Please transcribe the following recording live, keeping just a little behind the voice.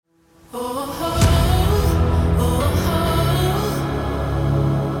Let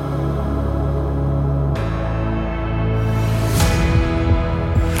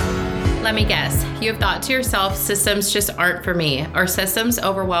me guess, you have thought to yourself, systems just aren't for me, or systems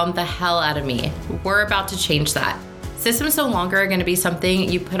overwhelm the hell out of me. We're about to change that. Systems no longer are going to be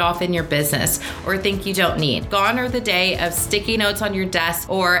something you put off in your business or think you don't need. Gone are the day of sticky notes on your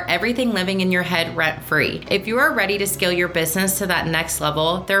desk or everything living in your head rent-free. If you are ready to scale your business to that next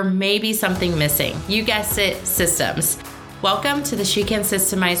level, there may be something missing. You guessed it, systems. Welcome to the She Can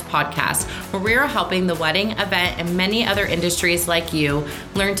Systemize podcast, where we are helping the wedding, event, and many other industries like you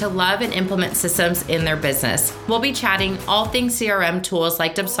learn to love and implement systems in their business. We'll be chatting all things CRM tools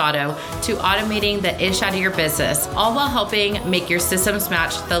like Dubsado to automating the ish out of your business, all while helping make your systems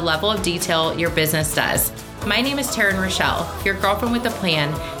match the level of detail your business does. My name is Taryn Rochelle, your girlfriend with a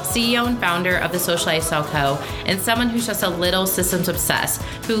plan, CEO and founder of the Social Lifestyle Co., and someone who's just a little systems obsessed,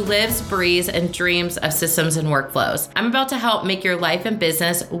 who lives, breathes, and dreams of systems and workflows. I'm about to help make your life and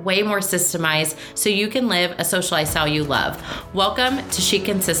business way more systemized so you can live a social lifestyle you love. Welcome to She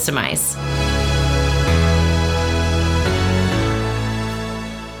Can Systemize.